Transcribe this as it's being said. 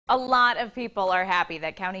A lot of people are happy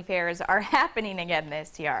that county fairs are happening again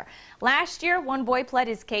this year. Last year, one boy pled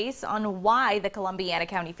his case on why the Columbiana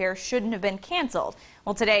County Fair shouldn't have been canceled.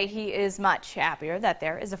 Well, today he is much happier that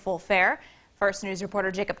there is a full fair. First News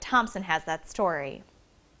reporter Jacob Thompson has that story.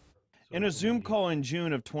 In a Zoom call in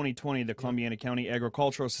June of 2020, the Columbiana County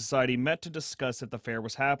Agricultural Society met to discuss if the fair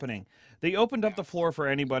was happening. They opened up the floor for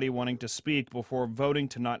anybody wanting to speak before voting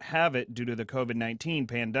to not have it due to the COVID-19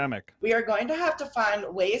 pandemic. We are going to have to find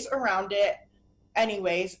ways around it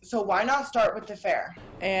anyways, so why not start with the fair?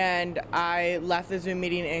 And I left the Zoom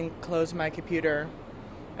meeting and closed my computer,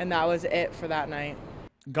 and that was it for that night.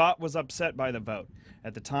 Gott was upset by the vote.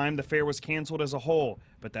 At the time, the fair was canceled as a whole,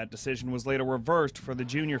 but that decision was later reversed for the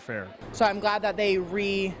junior fair. So I'm glad that they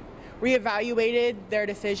reevaluated their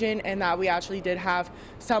decision and that we actually did have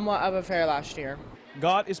somewhat of a fair last year.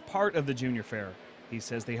 Gott is part of the junior fair. He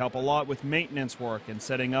says they help a lot with maintenance work and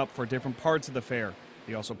setting up for different parts of the fair.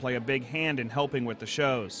 They also play a big hand in helping with the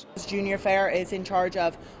shows. This junior fair is in charge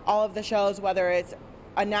of all of the shows, whether it's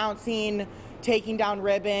announcing, taking down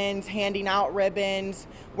ribbons, handing out ribbons.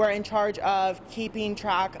 We're in charge of keeping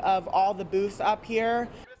track of all the booths up here.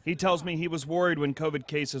 He tells me he was worried when COVID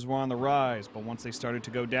cases were on the rise, but once they started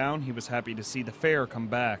to go down, he was happy to see the fair come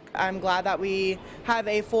back. I'm glad that we have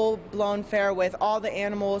a full-blown fair with all the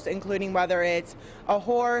animals, including whether it's a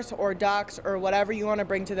horse or ducks or whatever you want to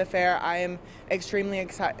bring to the fair. I am extremely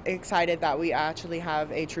excited that we actually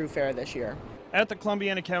have a true fair this year. At the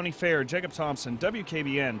Columbiana County Fair, Jacob Thompson,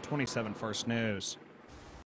 WKBN 27 First News.